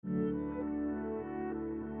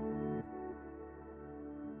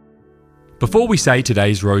Before we say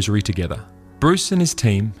today's rosary together, Bruce and his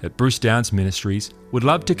team at Bruce Downs Ministries would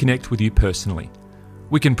love to connect with you personally.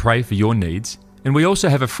 We can pray for your needs, and we also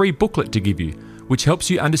have a free booklet to give you, which helps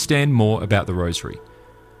you understand more about the rosary.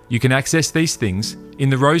 You can access these things in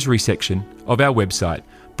the rosary section of our website,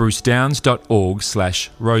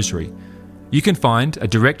 brucedowns.org/rosary. You can find a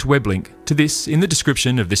direct web link to this in the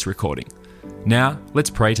description of this recording. Now, let's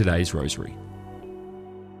pray today's rosary.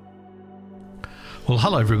 Well,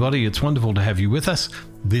 hello everybody. It's wonderful to have you with us.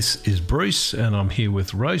 This is Bruce and I'm here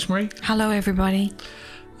with Rosemary. Hello everybody.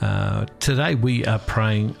 Today we are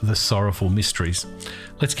praying the sorrowful mysteries.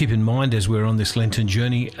 Let's keep in mind as we're on this Lenten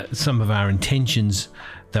journey some of our intentions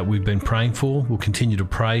that we've been praying for. We'll continue to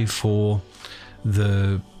pray for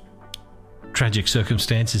the tragic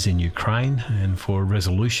circumstances in Ukraine and for a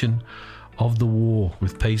resolution of the war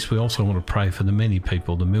with peace. We also want to pray for the many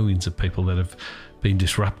people, the millions of people that have been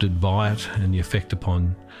disrupted by it and the effect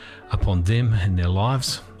upon them and their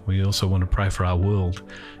lives. We also want to pray for our world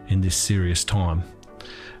in this serious time,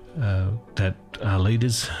 that our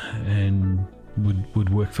leaders would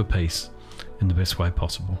work for peace in the best way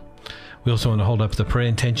possible. We also want to hold up the prayer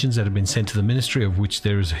intentions that have been sent to the ministry, of which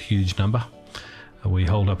there is a huge number. We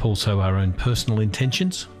hold up also our own personal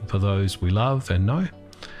intentions for those we love and know.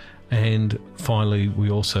 And finally,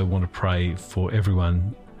 we also want to pray for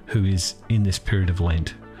everyone who is in this period of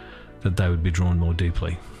Lent, that they would be drawn more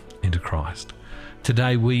deeply into Christ.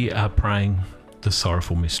 Today we are praying the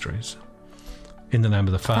sorrowful mysteries. In the name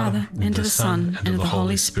of the Father, and of the Son, and of the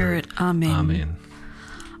Holy Spirit. Amen. Amen.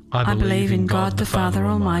 I believe in God the Father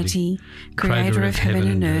Almighty, creator of heaven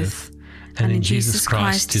and earth, and in Jesus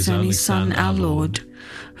Christ, his only Son, our Lord,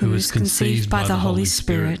 who was conceived by the Holy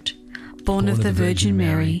Spirit, born of the Virgin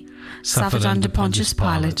Mary, suffered under Pontius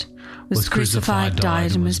Pilate, was crucified,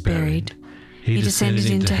 died, and was buried. He descended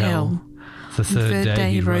into hell. The third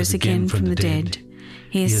day he rose again from the dead.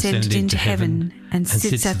 He ascended into heaven and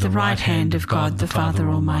sits at the right hand of God the Father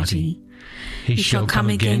Almighty. He shall come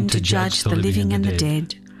again to judge the living and the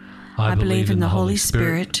dead. I believe in the Holy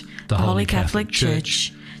Spirit, the Holy Catholic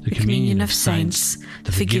Church, the communion of saints,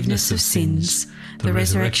 the forgiveness of sins, the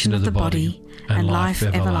resurrection of the body, and life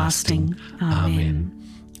everlasting. Amen.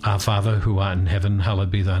 Our Father, who art in heaven, hallowed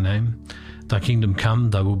be thy name. Thy kingdom come,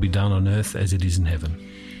 thy will be done on earth as it is in heaven.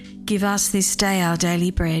 Give us this day our daily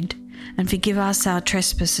bread, and forgive us our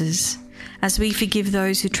trespasses, as we forgive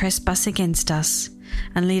those who trespass against us.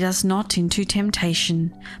 And lead us not into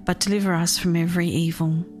temptation, but deliver us from every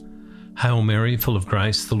evil. Hail Mary, full of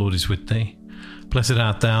grace, the Lord is with thee. Blessed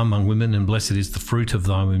art thou among women, and blessed is the fruit of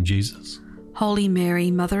thy womb, Jesus. Holy Mary,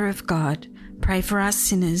 Mother of God, pray for us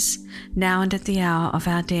sinners, now and at the hour of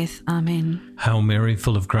our death. Amen. Hail Mary,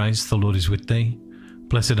 full of grace, the Lord is with thee.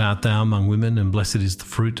 Blessed art thou among women, and blessed is the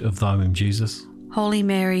fruit of thy womb, Jesus. Holy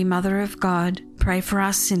Mary, Mother of God, pray for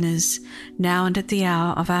us sinners, now and at the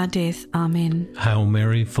hour of our death. Amen. Hail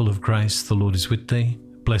Mary, full of grace, the Lord is with thee.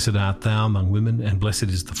 Blessed art thou among women, and blessed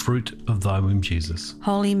is the fruit of thy womb, Jesus.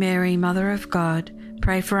 Holy Mary, Mother of God,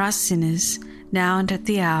 pray for us sinners, now and at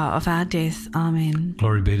the hour of our death. Amen.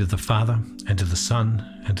 Glory be to the Father, and to the Son,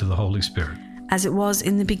 and to the Holy Spirit. As it was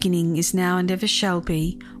in the beginning, is now, and ever shall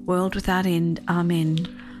be, world without end. Amen.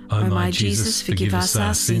 O my Jesus, forgive us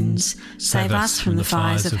our sins, save us from the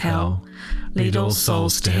fires of hell. Lead all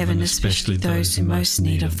souls to heaven, especially those in most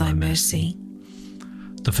need of thy mercy.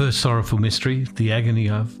 The first sorrowful mystery, the agony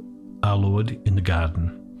of our Lord in the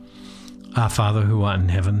garden. Our Father, who art in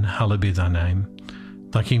heaven, hallowed be thy name.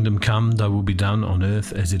 Thy kingdom come, thy will be done on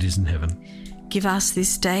earth as it is in heaven. Give us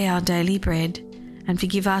this day our daily bread, and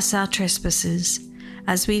forgive us our trespasses,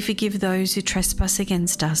 as we forgive those who trespass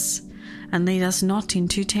against us. And lead us not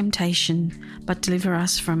into temptation, but deliver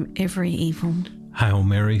us from every evil. Hail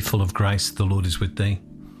Mary, full of grace, the Lord is with thee.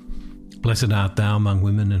 Blessed art thou among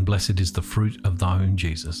women, and blessed is the fruit of thy womb,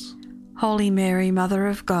 Jesus. Holy Mary, Mother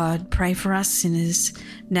of God, pray for us sinners,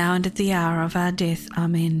 now and at the hour of our death.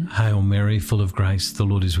 Amen. Hail Mary, full of grace, the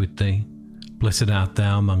Lord is with thee. Blessed art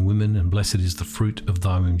thou among women, and blessed is the fruit of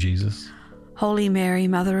thy womb, Jesus. Holy Mary,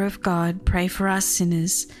 Mother of God, pray for us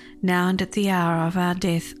sinners, now and at the hour of our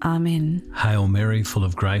death. Amen. Hail Mary, full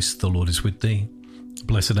of grace, the Lord is with thee.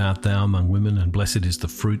 Blessed art thou among women, and blessed is the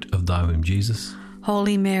fruit of thy womb, Jesus.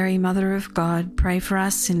 Holy Mary, Mother of God, pray for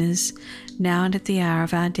us sinners, now and at the hour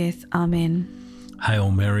of our death. Amen.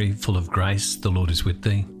 Hail Mary, full of grace, the Lord is with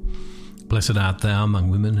thee. Blessed art thou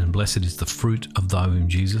among women, and blessed is the fruit of thy womb,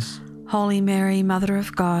 Jesus. Holy Mary, Mother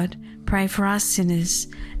of God, pray for us sinners,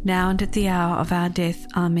 now and at the hour of our death.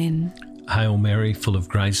 Amen. Hail Mary, full of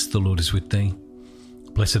grace, the Lord is with thee.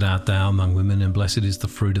 Blessed art thou among women, and blessed is the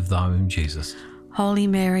fruit of thy womb, Jesus. Holy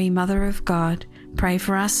Mary, Mother of God, pray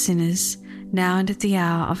for us sinners, now and at the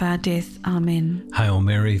hour of our death. Amen. Hail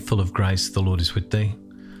Mary, full of grace, the Lord is with thee.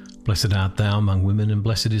 Blessed art thou among women, and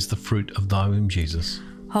blessed is the fruit of thy womb, Jesus.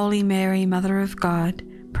 Holy Mary, Mother of God,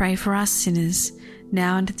 pray for us sinners,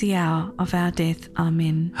 now and at the hour of our death.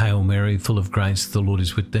 Amen. Hail Mary, full of grace, the Lord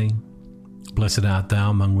is with thee. Blessed art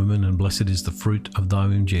thou among women, and blessed is the fruit of thy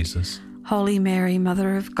womb, Jesus. Holy Mary,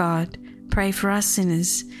 Mother of God, pray for us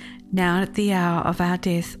sinners, now and at the hour of our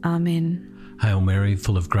death. Amen. Hail Mary,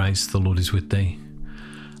 full of grace, the Lord is with thee.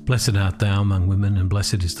 Blessed art thou among women, and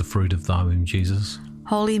blessed is the fruit of thy womb, Jesus.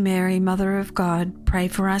 Holy Mary, Mother of God, pray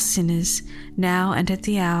for us sinners, now and at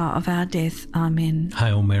the hour of our death. Amen.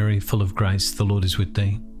 Hail Mary, full of grace, the Lord is with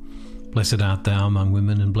thee. Blessed art thou among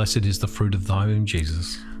women, and blessed is the fruit of thy womb,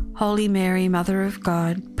 Jesus. Holy Mary, Mother of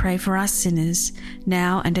God, pray for us sinners,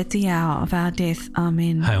 now and at the hour of our death.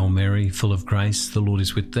 Amen. Hail Mary, full of grace, the Lord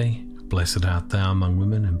is with thee. Blessed art thou among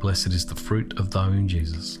women, and blessed is the fruit of thy womb,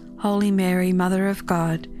 Jesus. Holy Mary, Mother of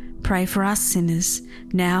God, pray for us sinners,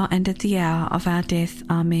 now and at the hour of our death.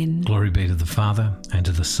 Amen. Glory be to the Father, and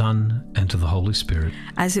to the Son, and to the Holy Spirit.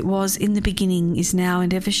 As it was in the beginning, is now,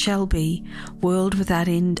 and ever shall be, world without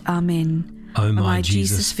end. Amen. O my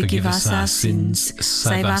Jesus, forgive us our sins,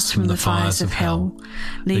 save us from the fires of hell.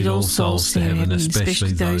 Lead all souls to heaven,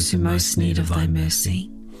 especially those who most need of thy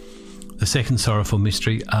mercy. The second sorrowful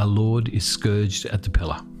mystery, our Lord is scourged at the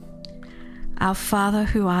pillar. Our Father,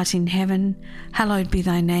 who art in heaven, hallowed be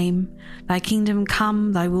thy name. Thy kingdom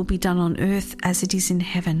come, thy will be done on earth as it is in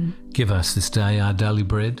heaven. Give us this day our daily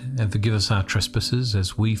bread, and forgive us our trespasses,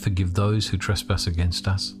 as we forgive those who trespass against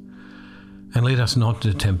us. And lead us not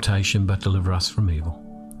into temptation, but deliver us from evil.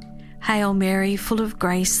 Hail Mary, full of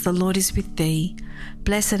grace, the Lord is with thee.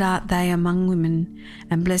 Blessed art thou among women,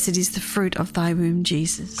 and blessed is the fruit of thy womb,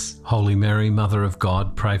 Jesus. Holy Mary, Mother of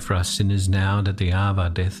God, pray for us sinners now and at the hour of our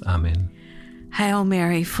death. Amen. Hail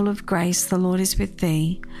Mary, full of grace, the Lord is with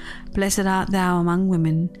thee. Blessed art thou among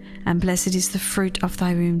women, and blessed is the fruit of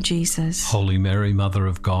thy womb, Jesus. Holy Mary, Mother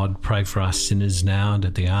of God, pray for us sinners now and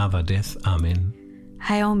at the hour of our death. Amen.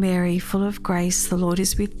 Hail Mary, full of grace, the Lord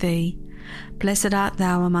is with thee. Blessed art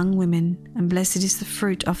thou among women, and blessed is the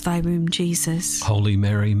fruit of thy womb, Jesus. Holy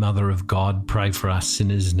Mary, Mother of God, pray for us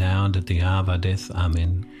sinners now and at the hour of our death.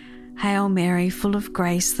 Amen. Hail Mary, full of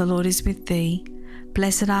grace, the Lord is with thee.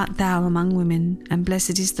 Blessed art thou among women, and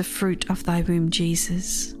blessed is the fruit of thy womb,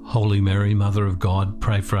 Jesus. Holy Mary, Mother of God,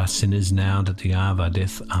 pray for us sinners now and at the hour of our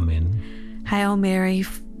death. Amen. Hail Mary,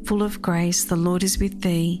 full of grace, the Lord is with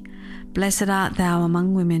thee. Blessed art thou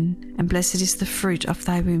among women, and blessed is the fruit of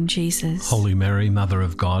thy womb, Jesus. Holy Mary, Mother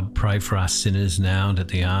of God, pray for us sinners now and at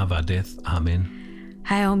the hour of our death. Amen.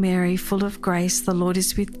 Hail Mary, full of grace, the Lord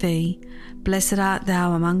is with thee. Blessed art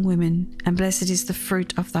thou among women, and blessed is the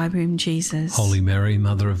fruit of thy womb, Jesus. Holy Mary,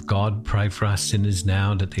 Mother of God, pray for us sinners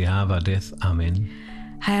now and at the hour of our death. Amen.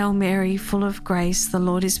 Hail Mary, full of grace, the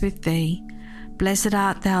Lord is with thee. Blessed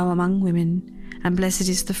art thou among women, and blessed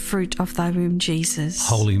is the fruit of thy womb, Jesus.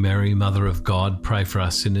 Holy Mary, Mother of God, pray for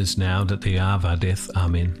us sinners now and at the hour of our death.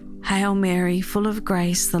 Amen. Hail Mary, full of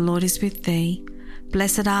grace, the Lord is with thee.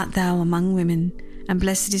 Blessed art thou among women, and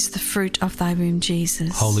blessed is the fruit of thy womb,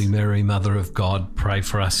 Jesus. Holy Mary, Mother of God, pray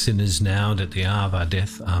for us sinners now and at the hour of our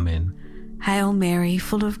death. Amen. Hail Mary,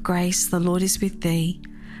 full of grace, the Lord is with thee.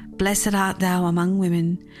 Blessed art thou among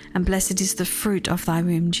women, and blessed is the fruit of thy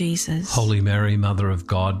womb, Jesus. Holy Mary, Mother of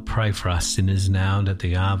God, pray for us sinners now and at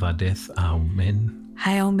the hour of our death. Amen.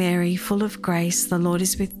 Hail Mary, full of grace, the Lord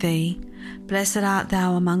is with thee. Blessed art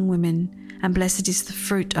thou among women, and blessed is the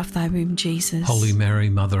fruit of thy womb, Jesus. Holy Mary,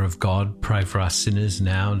 Mother of God, pray for us sinners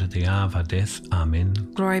now and at the hour of our death. Amen.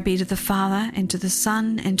 Glory be to the Father, and to the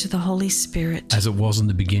Son, and to the Holy Spirit. As it was in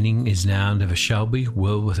the beginning, is now, and ever shall be,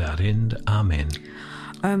 world without end. Amen.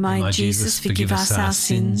 O my Jesus, forgive us our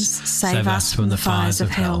sins, save us from the fires of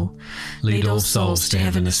hell. Lead all souls to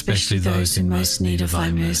heaven, especially those in most need of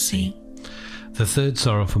thy mercy. The third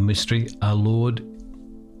sorrowful mystery, our Lord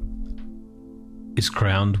is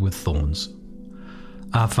crowned with thorns.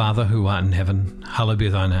 Our Father, who art in heaven, hallowed be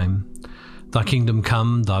thy name. Thy kingdom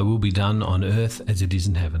come, thy will be done on earth as it is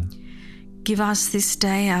in heaven. Give us this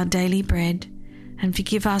day our daily bread, and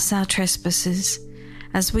forgive us our trespasses,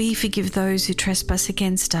 as we forgive those who trespass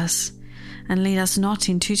against us. And lead us not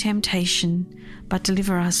into temptation, but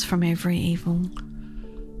deliver us from every evil.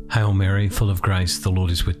 Hail Mary, full of grace, the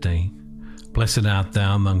Lord is with thee. Blessed art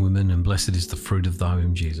thou among women, and blessed is the fruit of thy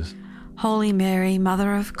womb, Jesus. Holy Mary,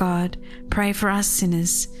 Mother of God, pray for us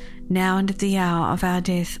sinners, now and at the hour of our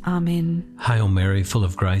death. Amen. Hail Mary, full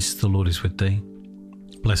of grace, the Lord is with thee.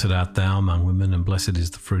 Blessed art thou among women, and blessed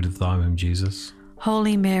is the fruit of thy womb, Jesus.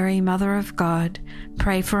 Holy Mary, Mother of God,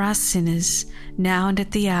 pray for us sinners, now and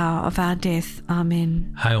at the hour of our death.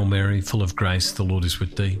 Amen. Hail Mary, full of grace, the Lord is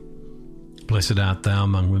with thee. Blessed art thou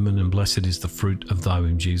among women, and blessed is the fruit of thy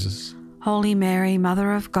womb, Jesus. Holy Mary,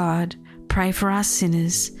 Mother of God, pray for us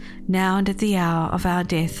sinners, now and at the hour of our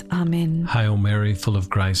death. Amen. Hail Mary, full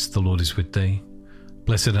of grace, the Lord is with thee.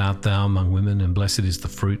 Blessed art thou among women, and blessed is the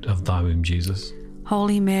fruit of thy womb, Jesus.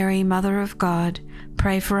 Holy Mary, Mother of God,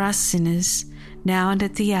 pray for us sinners, now and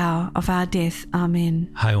at the hour of our death.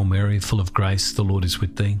 Amen. Hail Mary, full of grace, the Lord is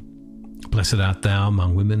with thee. Blessed art thou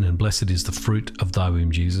among women, and blessed is the fruit of thy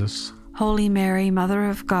womb, Jesus. Holy Mary, Mother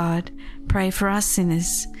of God, pray for us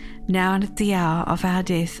sinners, now and at the hour of our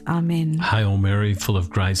death. Amen. Hail Mary, full of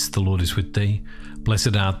grace, the Lord is with thee.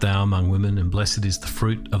 Blessed art thou among women, and blessed is the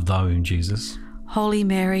fruit of thy womb, Jesus. Holy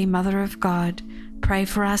Mary, Mother of God, pray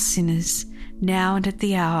for us sinners, now and at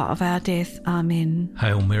the hour of our death. Amen.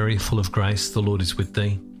 Hail Mary, full of grace, the Lord is with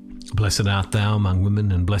thee. Blessed art thou among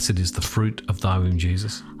women, and blessed is the fruit of thy womb,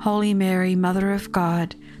 Jesus. Holy Mary, Mother of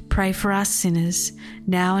God, pray for us sinners,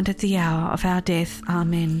 now and at the hour of our death.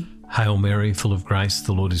 Amen. Hail Mary, full of grace,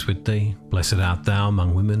 the Lord is with thee. Blessed art thou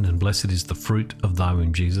among women, and blessed is the fruit of thy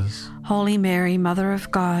womb, Jesus. Holy Mary, Mother of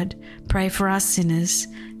God, pray for us sinners,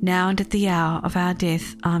 now and at the hour of our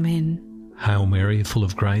death. Amen. Hail Mary, full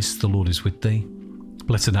of grace, the Lord is with thee.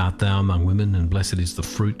 Blessed art thou among women, and blessed is the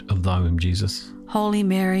fruit of thy womb, Jesus. Holy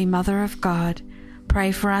Mary, Mother of God,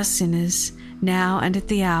 pray for us sinners, now and at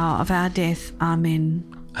the hour of our death. Amen.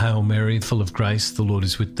 Hail Mary, full of grace, the Lord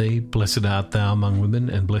is with thee. Blessed art thou among women,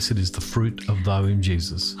 and blessed is the fruit of thy womb,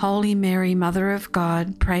 Jesus. Holy Mary, Mother of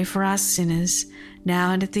God, pray for us sinners,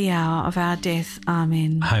 now and at the hour of our death.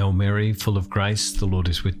 Amen. Hail Mary, full of grace, the Lord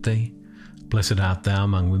is with thee. Blessed art thou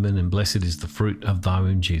among women, and blessed is the fruit of thy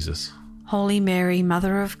womb, Jesus. Holy Mary,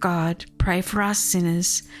 Mother of God, pray for us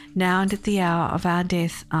sinners, now and at the hour of our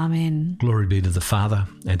death. Amen. Glory be to the Father,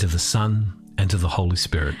 and to the Son, and to the Holy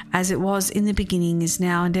Spirit. As it was in the beginning, is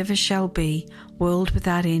now, and ever shall be, world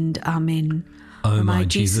without end. Amen. O my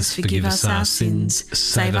Jesus, forgive us our sins,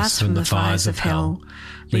 save us from the fires of hell.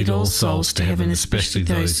 Lead all souls to heaven, especially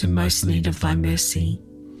those in most need of thy mercy.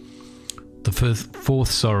 The fourth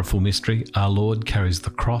sorrowful mystery, our Lord carries the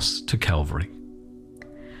cross to Calvary.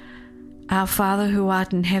 Our Father, who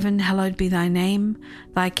art in heaven, hallowed be thy name.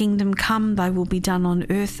 Thy kingdom come, thy will be done on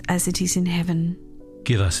earth as it is in heaven.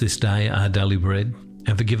 Give us this day our daily bread,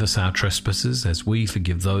 and forgive us our trespasses as we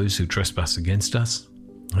forgive those who trespass against us.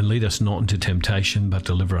 And lead us not into temptation, but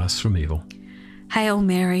deliver us from evil. Hail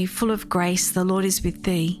Mary, full of grace, the Lord is with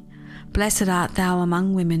thee. Blessed art thou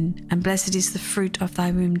among women, and blessed is the fruit of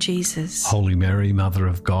thy womb, Jesus. Holy Mary, Mother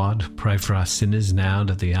of God, pray for us sinners now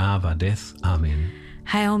and at the hour of our death. Amen.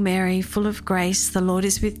 Hail Mary, full of grace, the Lord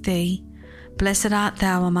is with thee. Blessed art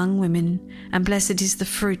thou among women, and blessed is the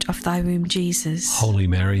fruit of thy womb, Jesus. Holy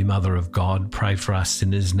Mary, Mother of God, pray for us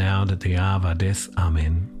sinners now and at the hour of our death.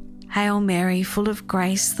 Amen. Hail Mary, full of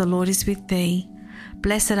grace, the Lord is with thee.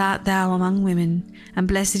 Blessed art thou among women, and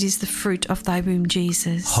blessed is the fruit of thy womb,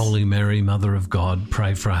 Jesus. Holy Mary, Mother of God,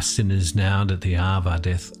 pray for us sinners now and at the hour of our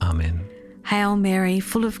death. Amen. Hail Mary,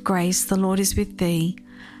 full of grace, the Lord is with thee.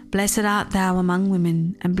 Blessed art thou among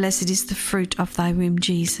women, and blessed is the fruit of thy womb,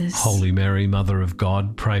 Jesus. Holy Mary, Mother of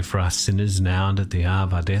God, pray for us sinners now and at the hour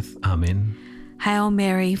of our death. Amen. Hail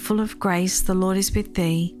Mary, full of grace, the Lord is with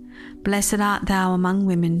thee. Blessed art thou among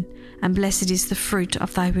women, and blessed is the fruit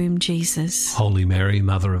of thy womb, Jesus. Holy Mary,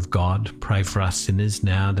 Mother of God, pray for us sinners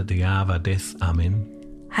now and at the hour of our death. Amen.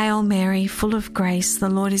 Hail Mary, full of grace, the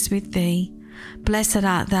Lord is with thee. Blessed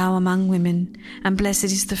art thou among women, and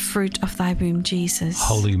blessed is the fruit of thy womb, Jesus.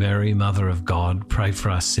 Holy Mary, Mother of God, pray for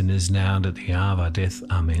us sinners now and at the hour of our death.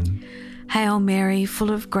 Amen. Hail Mary,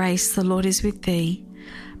 full of grace, the Lord is with thee.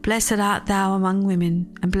 Blessed art thou among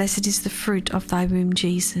women, and blessed is the fruit of thy womb,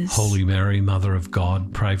 Jesus. Holy Mary, Mother of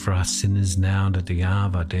God, pray for us sinners now and at the hour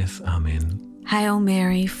of our death. Amen. Hail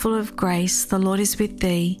Mary, full of grace, the Lord is with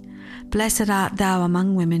thee. Blessed art thou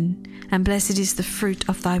among women, and blessed is the fruit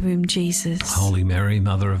of thy womb, Jesus. Holy Mary,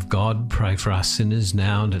 Mother of God, pray for us sinners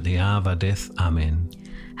now and at the hour of our death. Amen.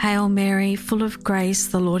 Hail Mary, full of grace,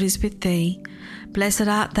 the Lord is with thee. Blessed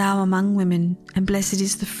art thou among women, and blessed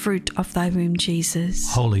is the fruit of thy womb,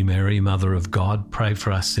 Jesus. Holy Mary, Mother of God, pray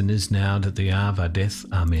for us sinners now and at the hour of our death.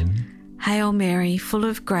 Amen. Hail Mary, full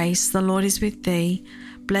of grace, the Lord is with thee.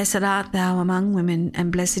 Blessed art thou among women,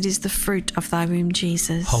 and blessed is the fruit of thy womb,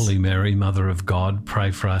 Jesus. Holy Mary, Mother of God,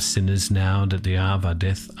 pray for us sinners now and at the hour of our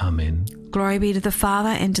death. Amen. Glory be to the Father,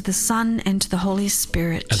 and to the Son, and to the Holy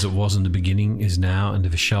Spirit. As it was in the beginning, is now, and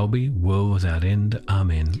ever shall be, world without end.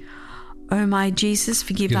 Amen. O my Jesus,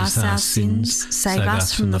 forgive us our sins, save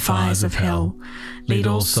us from the fires of hell. Lead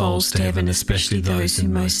all souls to heaven, especially those who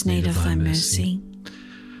most need of thy mercy.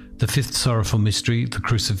 The fifth sorrowful mystery, the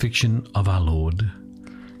crucifixion of our Lord.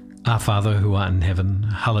 Our Father, who art in heaven,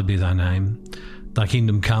 hallowed be thy name. Thy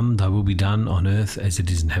kingdom come, thy will be done on earth as it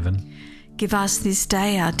is in heaven. Give us this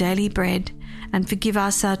day our daily bread, and forgive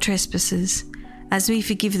us our trespasses, as we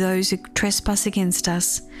forgive those who trespass against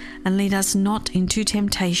us. And lead us not into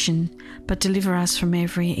temptation, but deliver us from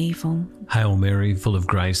every evil. Hail Mary, full of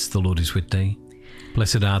grace, the Lord is with thee.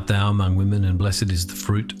 Blessed art thou among women, and blessed is the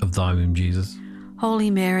fruit of thy womb, Jesus.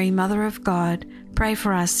 Holy Mary, Mother of God, pray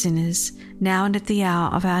for us sinners, now and at the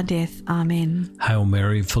hour of our death. Amen. Hail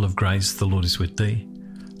Mary, full of grace, the Lord is with thee.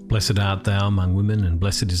 Blessed art thou among women, and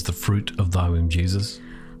blessed is the fruit of thy womb, Jesus.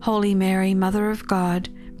 Holy Mary, Mother of God,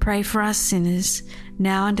 pray for us sinners,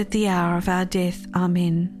 now and at the hour of our death.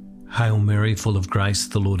 Amen. Hail Mary, full of grace,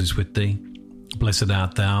 the Lord is with thee. Blessed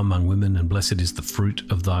art thou among women, and blessed is the fruit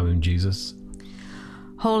of thy womb, Jesus.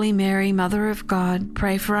 Holy Mary, Mother of God,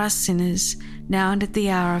 pray for us sinners, now and at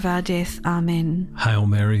the hour of our death. Amen. Hail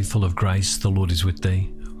Mary, full of grace, the Lord is with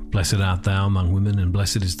thee. Blessed art thou among women, and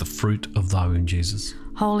blessed is the fruit of thy womb, Jesus.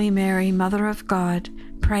 Holy Mary, Mother of God,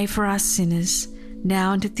 pray for us sinners,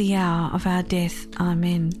 now and at the hour of our death.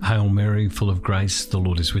 Amen. Hail Mary, full of grace, the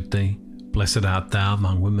Lord is with thee. Blessed art thou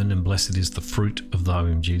among women, and blessed is the fruit of thy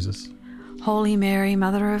womb, Jesus. Holy Mary,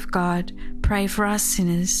 Mother of God, pray for us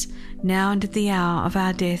sinners, now and at the hour of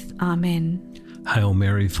our death. Amen. Hail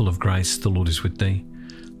Mary, full of grace, the Lord is with thee.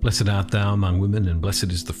 Blessed art thou among women, and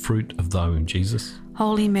blessed is the fruit of thy womb, Jesus.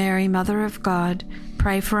 Holy Mary, Mother of God,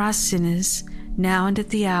 pray for us sinners, now and at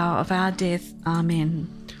the hour of our death. Amen.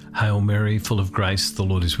 Hail Mary, full of grace, the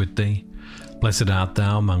Lord is with thee. Blessed art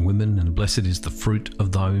thou among women, and blessed is the fruit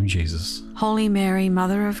of thy womb, Jesus. Holy Mary,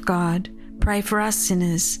 Mother of God, pray for us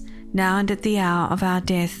sinners, now and at the hour of our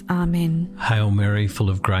death. Amen. Hail Mary, full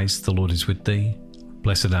of grace, the Lord is with thee.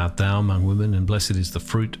 Blessed art thou among women, and blessed is the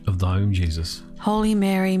fruit of thy womb, Jesus. Holy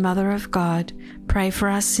Mary, Mother of God, pray for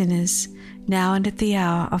us sinners, now and at the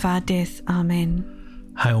hour of our death.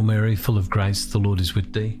 Amen. Hail Mary, full of grace, the Lord is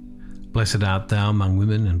with thee. Blessed art thou among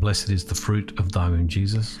women, and blessed is the fruit of thy womb,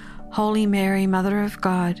 Jesus. Holy Mary, Mother of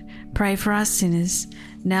God, pray for us sinners,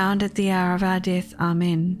 now and at the hour of our death.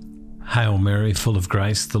 Amen. Hail Mary, full of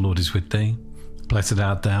grace, the Lord is with thee. Blessed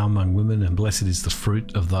art thou among women, and blessed is the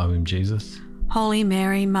fruit of thy womb, Jesus. Holy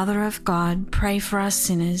Mary, Mother of God, pray for us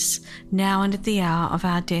sinners, now and at the hour of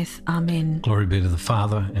our death. Amen. Glory be to the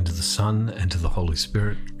Father, and to the Son, and to the Holy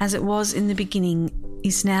Spirit. As it was in the beginning,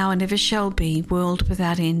 is now, and ever shall be, world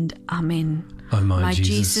without end. Amen. O my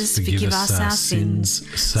Jesus, forgive us our sins,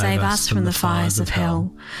 save us from the fires of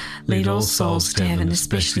hell. Lead all souls to heaven,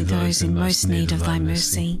 especially those in most need of thy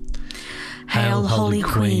mercy. Hail, Holy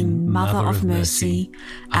Queen, Mother of mercy,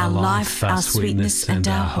 our life, our sweetness, and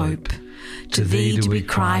our hope. To thee do we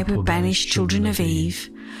cry, poor banished children of Eve.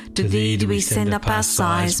 To thee do we send up our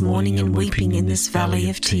sighs, mourning and weeping in this valley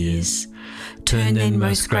of tears. Turn then,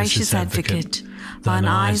 most gracious Advocate, thine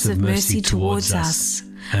eyes of mercy towards us,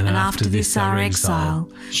 and after this our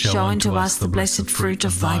exile, show unto us the blessed fruit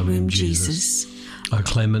of thy womb, Jesus. O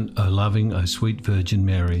clement, O loving, O sweet Virgin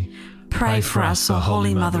Mary, pray for us, O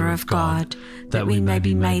Holy Mother of God, that we may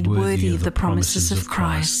be made worthy of the promises of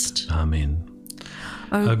Christ. Amen.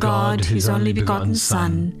 O God, whose only begotten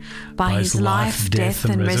Son, by his life, death,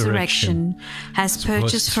 and resurrection, has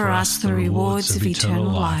purchased for us the rewards of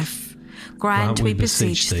eternal life, grant, we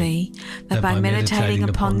beseech thee, that by meditating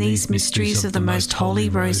upon these mysteries of the most holy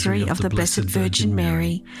rosary of the Blessed Virgin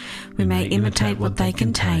Mary, we may imitate what they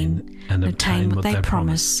contain and obtain what they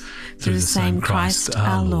promise, through the same Christ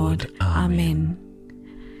our Lord. Amen.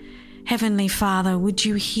 Heavenly Father, would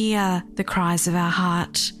you hear the cries of our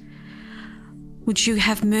heart? Would you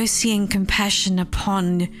have mercy and compassion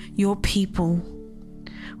upon your people?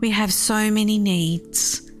 We have so many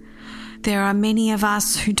needs. There are many of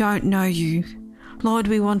us who don't know you. Lord,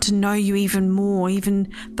 we want to know you even more,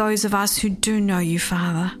 even those of us who do know you,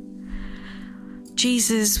 Father.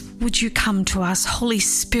 Jesus, would you come to us? Holy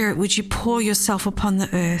Spirit, would you pour yourself upon the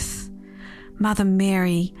earth? Mother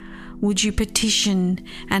Mary, would you petition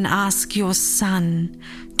and ask your Son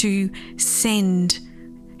to send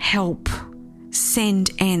help,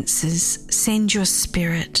 send answers, send your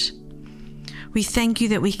Spirit. We thank you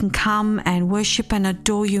that we can come and worship and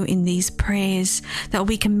adore you in these prayers, that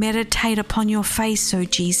we can meditate upon your face, O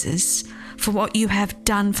Jesus, for what you have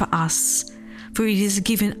done for us, for it has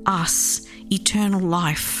given us eternal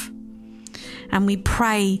life. And we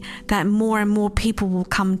pray that more and more people will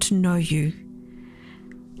come to know you.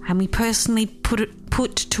 And we personally put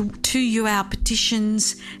put to you our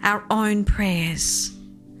petitions, our own prayers.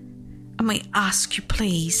 And we ask you,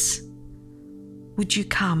 please, would you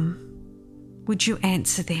come? Would you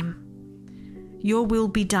answer them? Your will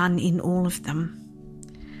be done in all of them.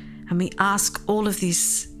 And we ask all of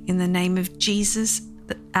this in the name of Jesus,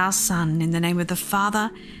 our Son, in the name of the Father,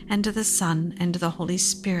 and of the Son, and of the Holy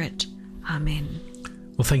Spirit. Amen.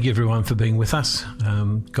 Well, thank you everyone for being with us.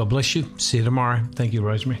 God bless you. See you tomorrow. Thank you,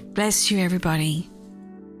 Rosemary. Bless you, everybody.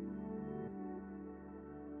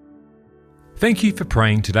 Thank you for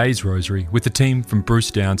praying today's rosary with the team from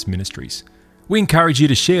Bruce Downs Ministries. We encourage you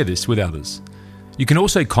to share this with others. You can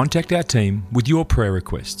also contact our team with your prayer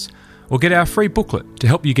requests or get our free booklet to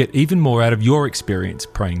help you get even more out of your experience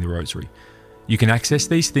praying the rosary. You can access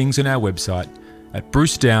these things on our website at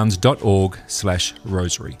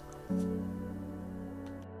brucedowns.org/rosary.